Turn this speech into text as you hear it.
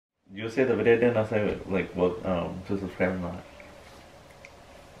You say the video, then I'll say like what to subscribe or not.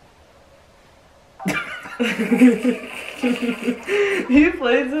 You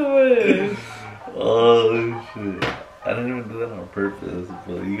played too much. Oh shit! I didn't even do that on purpose,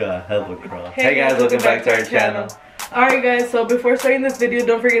 but you got hella cross. Hey guys, welcome back to our channel. Alright guys, so before starting this video,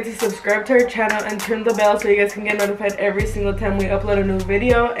 don't forget to subscribe to our channel and turn the bell so you guys can get notified every single time we upload a new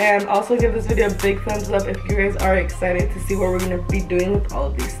video. And also give this video a big thumbs up if you guys are excited to see what we're going to be doing with all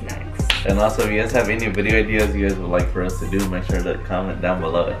of these snacks. And also, if you guys have any video ideas you guys would like for us to do, make sure to comment down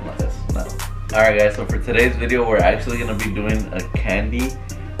below and let us know. Alright guys, so for today's video, we're actually going to be doing a candy.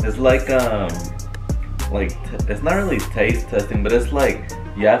 It's like it's not really taste testing, but it's like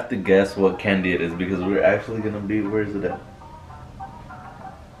you have to guess what candy it is because we're actually gonna be, where is it at?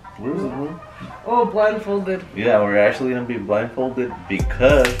 Where is it? Oh, blindfolded. Yeah, we're actually gonna be blindfolded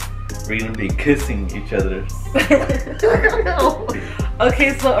because we're gonna be kissing each other.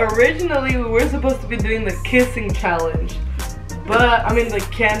 Okay, so originally we were supposed to be doing the kissing challenge. But, I mean the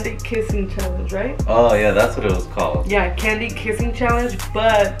candy kissing challenge, right? Oh yeah, that's what it was called. Yeah, candy kissing challenge,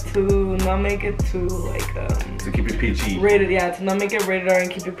 but to not make it too like to keep it PG. Rated, yeah, to not make it rated R and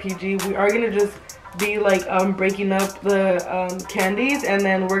keep it PG, we are gonna just be like breaking up the candies, and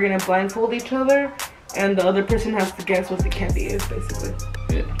then we're gonna blindfold each other, and the other person has to guess what the candy is, basically.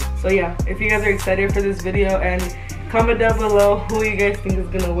 Yeah. So yeah, if you guys are excited for this video, and comment down below who you guys think is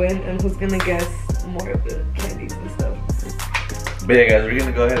gonna win and who's gonna guess more of the candies and stuff. But yeah guys, we're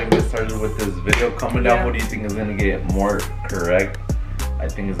gonna go ahead and get started with this video. Comment down what do you think is gonna get more correct. I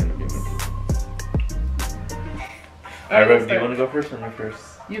think it's gonna be me too. Alright, Rev, do you wanna go first or me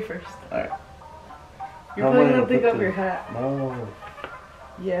first? You first. Alright. You're probably gonna pick up your hat. No.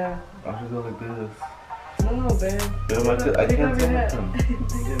 Yeah. I should go like this. No, babe. Babe, I can't see nothing. Pick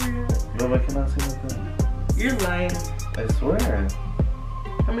up your hat. Babe, I cannot see nothing. You're lying. I swear.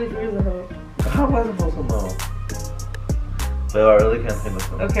 How many fingers I have? How am I supposed to know? Babe, I really can't see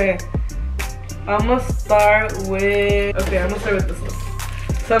nothing. Okay. I'm gonna start with this one.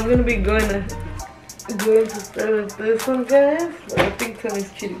 So I'm gonna be going to start with this one, guys. But I think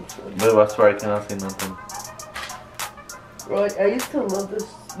Tony's cheating. So. Babe, I swear I cannot see nothing. Bro, I used to love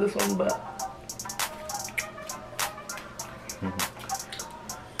this one, but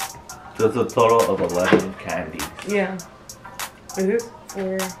There's a total of 11 candies. yeah. Is this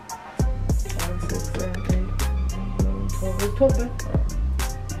 4, 5, 6, 7, 8, 9, 12? It's 12, man.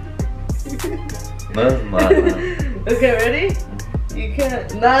 No, it's not. Okay, ready? You can't.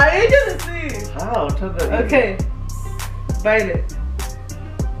 Nah, you gonna see. How? Turn that Okay. Bite it.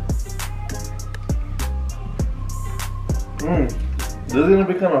 This is gonna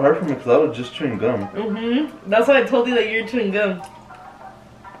be kind of hard for me because I was just chewing gum. That's why I told you that you're chewing gum.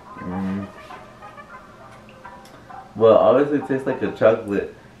 Well, obviously it tastes like a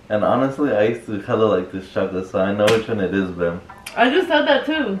chocolate. And honestly, I used to hella like this chocolate, so I know which one it is, Ben. I just said that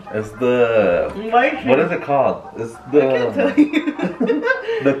too. It's the... What is it called? It's the... I can't tell you.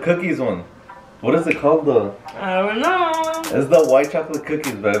 The cookies one. What is it called though? I don't know. It's the white chocolate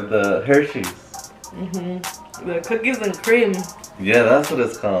cookies, babe. The Hershey's. The cookies and cream. Yeah, that's what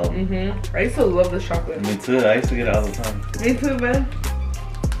it's called. I used to love this chocolate. Me too. I used to get it all the time. Me too, man.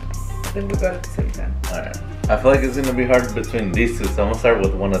 I think we got it at the same time. Alright. I feel like it's gonna be hard between these two, so I'm gonna start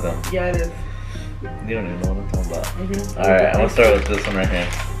with one of them. Yeah, it is. You don't even know what I'm talking about. Alright, I'm gonna start with this one right here.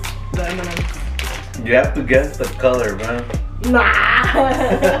 The M&M's. You have to guess the color, bro.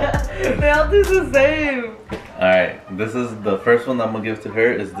 Nah! They all do the same. Alright, this is the first one that I'm gonna give to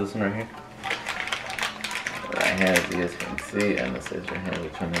her, is this one right here. Right here, as you guys can see, and it says right here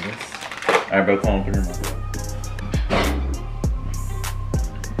which one it is. Alright, bro, come on, open your mouth.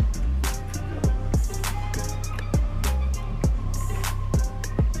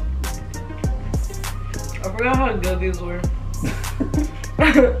 I forgot how good these were.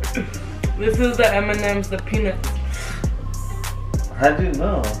 This is the M&M's, the peanuts. How'd you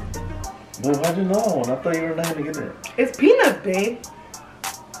know? Well, how'd you know? I thought you were not gonna get it. It's peanut, babe.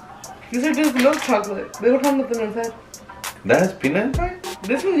 These are just milk chocolate. They don't have nothing inside. That has peanut inside?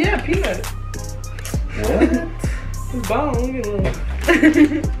 This one, yeah, peanut. What? It's bomb. Look at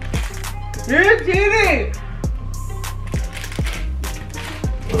it. You're cheating.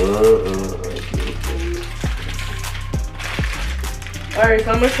 Alright,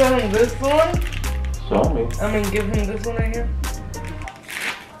 so I'm gonna show him this one. Show me. I'm gonna give him this one right here.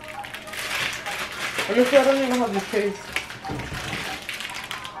 Honestly, I don't even know how this tastes.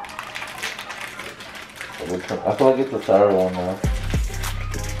 I feel like it's a sour one now.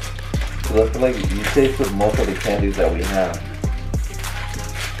 Cause I feel like you tasted most of the candies that we have.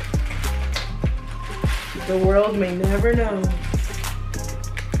 The world may never know.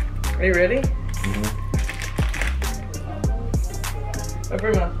 Are you ready? Mm-hmm.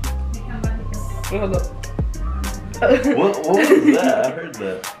 Open your mouth. Wait, hold up. What was that? I heard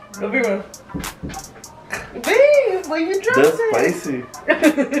that. Open your mouth. Babe, like you dropped That's it. spicy.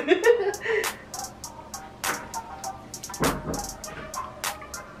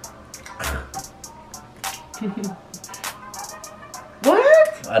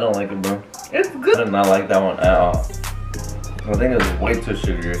 What? I don't like it, bro. It's I good. did not like that one at all. I think it's way too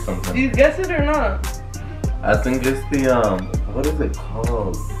sugary or Do something. you guess it or not? I think it's the what is it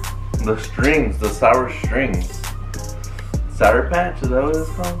called? The strings, the sour strings. Sour Patch, is that what it's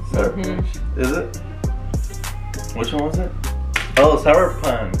called? Sour Mhm. Patch? Is it? Which one was it? Oh, Sour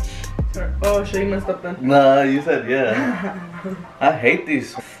Punch. Oh, shit, you messed up then. Nah, you said yeah. I hate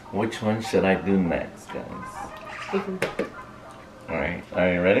these. Which one should I do next, guys? Alright,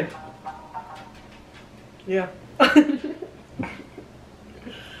 are you ready? Yeah.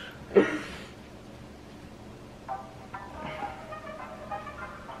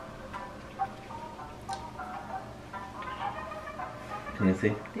 Can you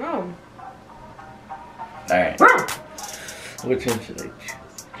see? No. Alright. Which one should I choose?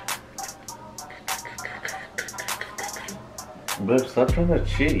 Babe, stop trying to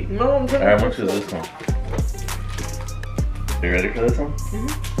cheat. No, I'm trying Alright, I'm to gonna choose this one. You ready for this one?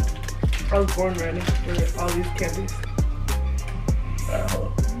 I was born ready for all these candies. Alright, hold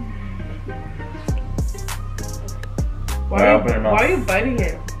on. Why, Alright, open your mouth. why are you biting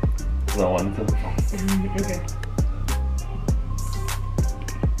it? Because I wanted to. Okay.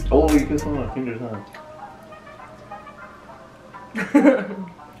 Oh, you can smell my fingers, huh?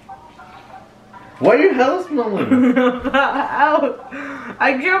 Why are you hella smelling? Ow!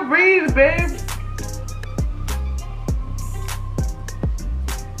 I can't breathe, babe.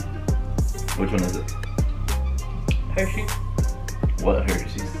 Which one is it? Hershey's. What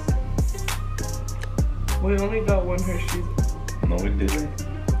Hershey's? We only got one Hershey's. No, we didn't.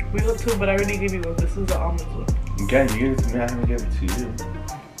 We got two, but I already gave you one. This is the almond one. Okay, you gave it to me, I haven't given it to you.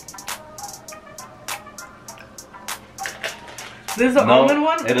 This is the almond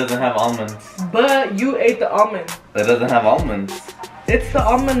one, It doesn't have almonds. but you ate the almond. It doesn't have almonds. It's the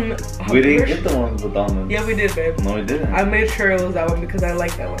almond. We didn't get the ones with almonds. Yeah, we did, babe. No, we didn't. I made sure it was that one because I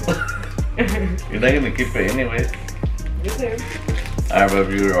like that one. You're not gonna keep it anyways. You did. Alright, but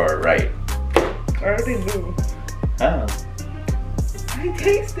you are right. I already knew. How? I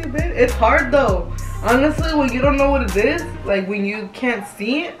tasted it. It's hard though. Honestly, when you don't know what it is, like when you can't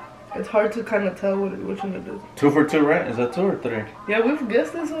see it, it's hard to kind of tell which one it is. 2 for 2, right? Is that 2 or 3? Yeah, we've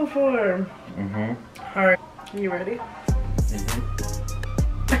guessed this before. Mm-hmm. Alright, you ready?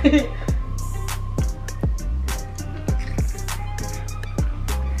 Mm-hmm.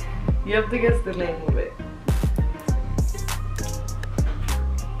 You have to guess the name of it.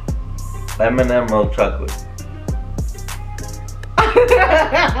 M&M milk chocolate.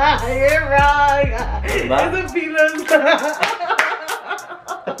 You're wrong. Not? It's a peanut.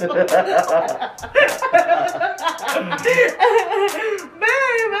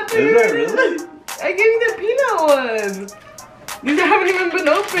 Babe, Is that really? I gave you the peanut one. These haven't even been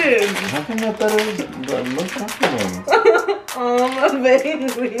opened. How come I thought it was the milk chocolate ones? Oh, my baby. I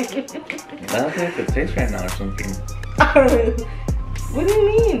don't think I could taste right now or something. What do you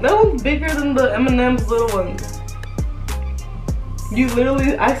mean? That one's bigger than the M&M's little ones. You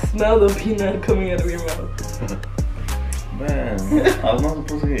literally, I smell the peanut coming out of your mouth. Man, I was not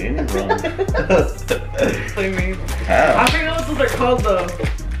supposed to get any wrong. What do you mean? How? I forget what those are called though.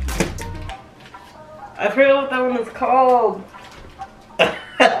 I forget what that one is called.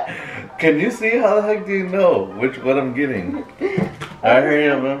 Can you see? How the heck do you know what I'm getting? Alright, hurry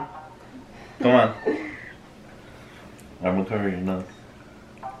up, man. Come on. I'm gonna cover your nose.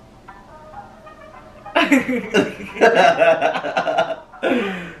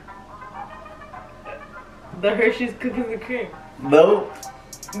 The Hershey's cookies and cream. Nope.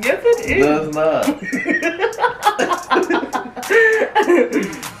 Yes, it is. No, it's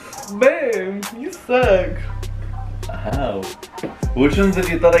not. Babe, you suck. How? Which ones did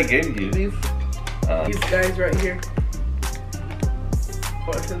you thought I gave you? These guys right here.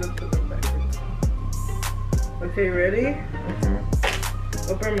 Oh, I should have put them backwards. Okay, ready?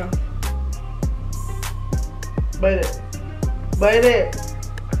 Mm-hmm. Open your mouth. Bite it. Bite it.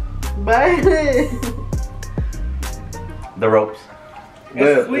 Bite it. The ropes.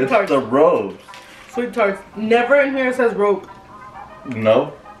 It's sweet it's tarts. the ropes. Sweet tarts. Never in here says rope.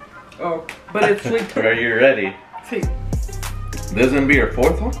 No. Oh, but it's sweet tarts. Are you ready? See, This is gonna be your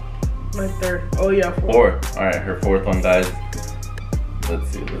 4th one? my third. Oh yeah, 4. Alright, her 4th one, guys. Let's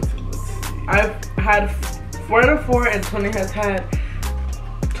see. I've had 4 out of 4, and Tony has had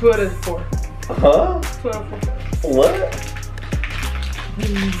 2 out of 4. Huh? 2 out of 4. What?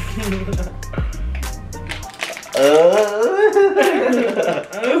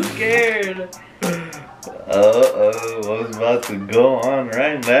 I'm scared. What's about to go on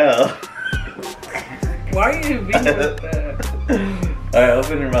right now? Why are you being like that? Alright,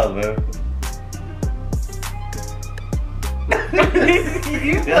 open your mouth, babe.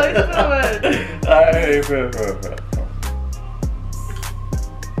 You play so much. Alright, bro.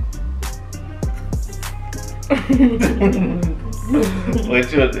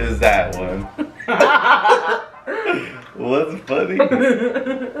 Which one is that one? What's funny?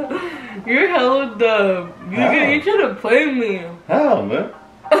 You're hella dumb. You trying to play me. How, man?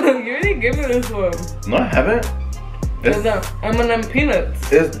 You already gave me this one. No, I haven't. It's M&M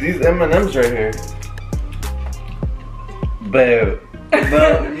peanuts. It's these M&Ms right here. Babe.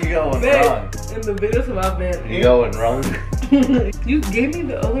 No, you going wrong. In the videos about man. You going wrong. You gave me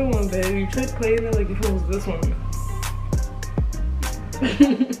the other one, babe. You tried playing it like if it was this one.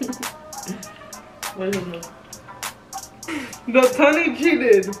 What is it? The Tony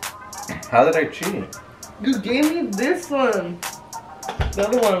cheated. How did I cheat? You gave me this one. The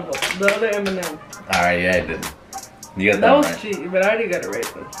other one, the other M&M. Alright, yeah, I did. You got That was right. cheating, but I already got it right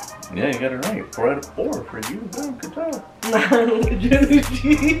though. Yeah, you got it right. 4 out of 4 for you. Good job. Nah, legit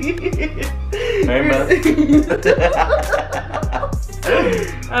cheat. Hey, man.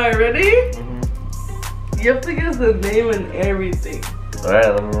 Alright, ready? Mm-hmm. You have to guess the name and everything. Alright,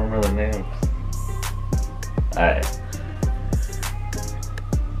 let me remember the names. Alright.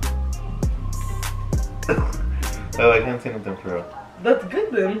 Oh, I can't see nothing for real. That's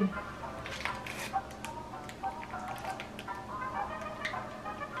good then.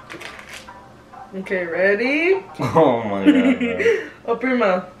 Okay, ready? Oh my god. Man. Open your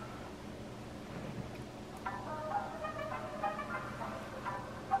mouth.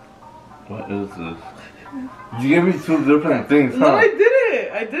 What is this? You gave me 2 different things, huh? No, I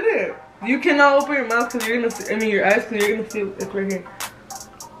didn't. I didn't. You cannot open your mouth because you're gonna see, I mean your eyes because you're gonna see it's right here.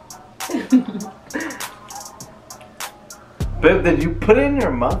 Babe, did you put it in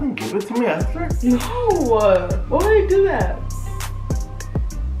your mouth and give it to me after? No. Why would I do that?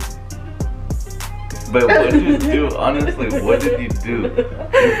 But what did you do? Honestly, what did you do? You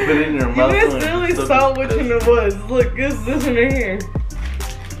put it in your mouth. You guys literally saw which one it was. Look, it's this one right here.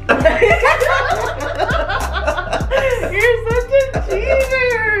 You're such a cheater.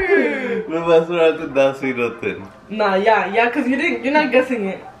 Nah, yeah, cause you're not guessing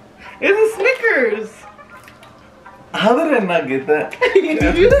it. It's a Snickers. How did I not get that? You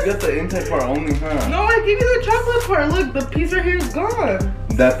got the inside part only, huh? No, I gave you the chocolate part. Look, the piece right here is gone.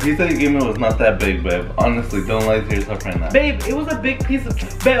 That piece that you gave me was not that big, babe. Honestly, don't lie to yourself right now. Babe, it was a big piece of.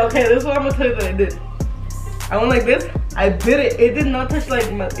 Babe, okay, this is what I'm gonna tell you that I did. I went like this. I bit it. It did not touch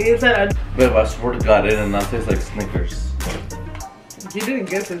like my inside. Babe, I swear to God, it did not taste like Snickers. You didn't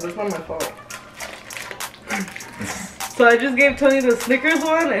guess it. That's not my fault. So I just gave Tony the Snickers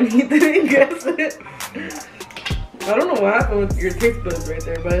one, and he didn't guess it. I don't know what happened with your taste buds right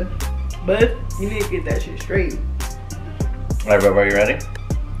there, bud. But you need to get that shit straight. Alright, babe, are you ready?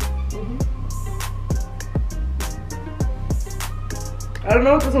 I don't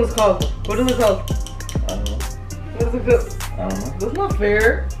know what this one's called. What is it called? I don't know. What is it called? I don't know. That's not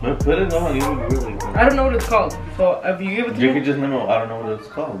fair. But put it on, you would really. I don't know what it's called. So if you give it to You me. can just name it, I don't know what it's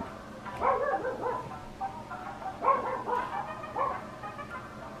called.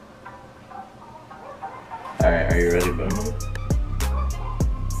 Alright, are you ready, bud?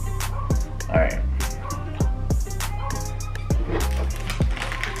 Alright.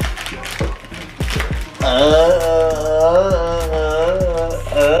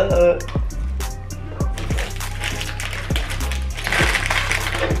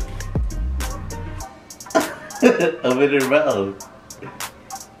 Open your mouth.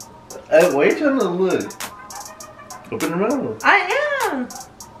 Hey, why are you trying to look? Open your mouth. I am.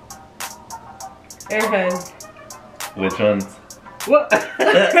 Airheads. Which ones? What?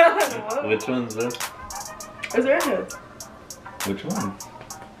 What? Which ones, bro? It's Airheads. Which ones?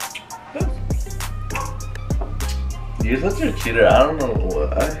 You're such a cheater. I don't know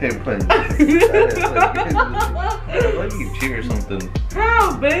what. I hate playing this. I like you cheat or something.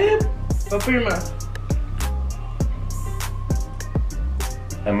 How, babe? Open your mouth.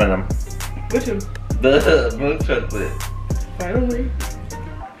 M&M. Which one? The milk chocolate. Finally.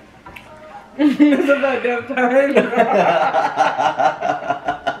 It's about damn time.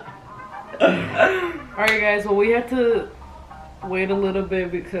 Alright guys, well we had to wait a little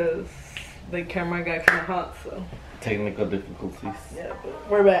bit because the camera got kind of hot, so. Technical difficulties. Yeah, but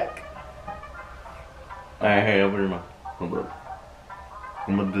we're back. Alright, hey, open your mouth. Hold up.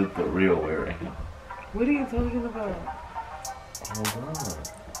 I'm gonna do it the real way right now. What are you talking about? Hold on.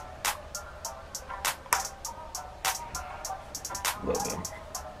 Love them.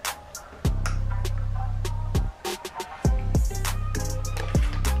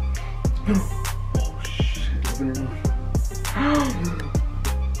 Oh shit. Open your mouth.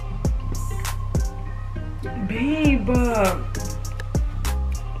 Babe.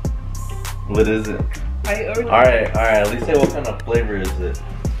 What is it? Alright, at least say what kind of flavor is it?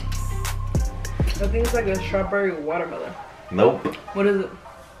 I think it's like a strawberry watermelon. Nope. What is it?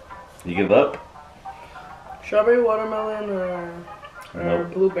 You give up? Strawberry watermelon or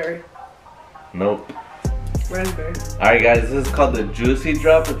Nope. blueberry? Nope. Raspberry. Alright guys, this is called the Juicy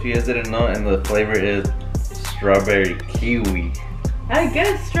Drop if you guys didn't know, and the flavor is strawberry kiwi. I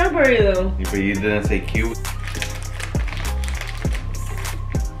guess strawberry though. But you didn't say kiwi.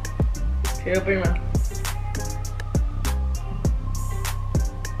 Okay, open your mouth.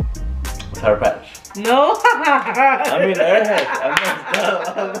 Sour Patch. No. I mean Airhead. I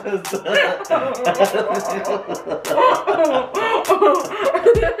messed up.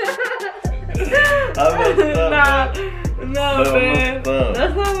 Nah, man.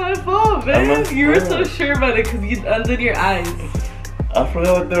 That's not my fault, man. You were so sure about it because you undid your eyes. I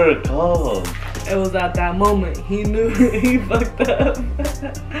forgot what they were called. It was at that moment. He knew he fucked up.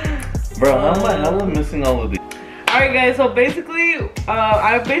 Bro, how am I missing all of these? Alright guys, so basically,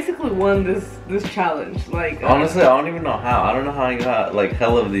 I basically won this challenge. Like honestly, I don't even know how. I don't know how I got like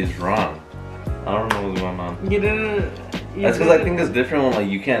hell of these wrong. I don't know what's going on. You didn't. That's because I think it's different when like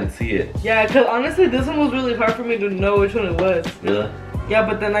you can't see it. Yeah, because honestly, this one was really hard for me to know which one it was. Really? Yeah,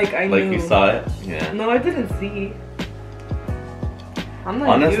 but then like I knew. Like you saw it? Yeah. No, I didn't see. I'm not.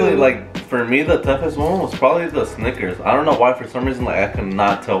 Honestly, like for me, the toughest one was probably the Snickers. I don't know why. For some reason, like I could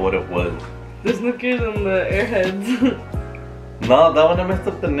not tell what it was. The Snickers and the Airheads. No, that one I messed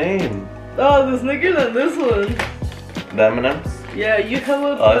up the name. Oh, the Snickers and this one. The M&M's? Yeah, you come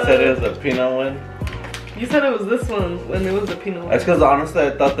with. Oh, I said it was a peanut one. You said it was this one when it was the peanut one. That's because honestly, I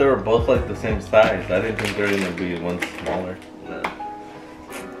thought they were both like the same size. I didn't think they were gonna be one smaller. No.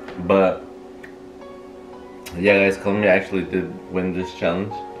 But yeah, guys, Columbia actually did win this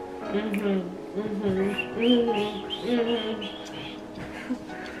challenge.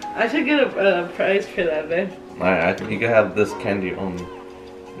 I should get a prize for that, man. Alright, I think you can have this candy only.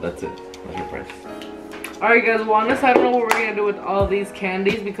 That's it. That's your price. Alright guys, well honestly I don't know what we're gonna do with all these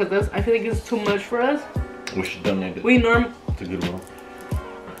candies because I feel like it's too much for us. We should donate it. We normally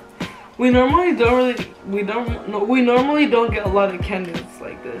don't get a lot of candies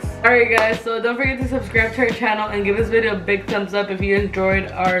like this. Alright guys, so don't forget to subscribe to our channel and give this video a big thumbs up if you enjoyed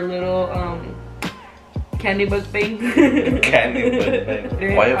our little candy mukbang. Candy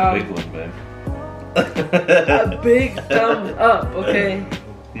mukbang. Why a big one, man? A big thumbs up, okay?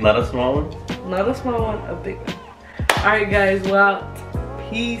 Not a small one? Not a small one, a big one. Alright guys, well,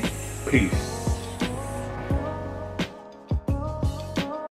 peace. Peace.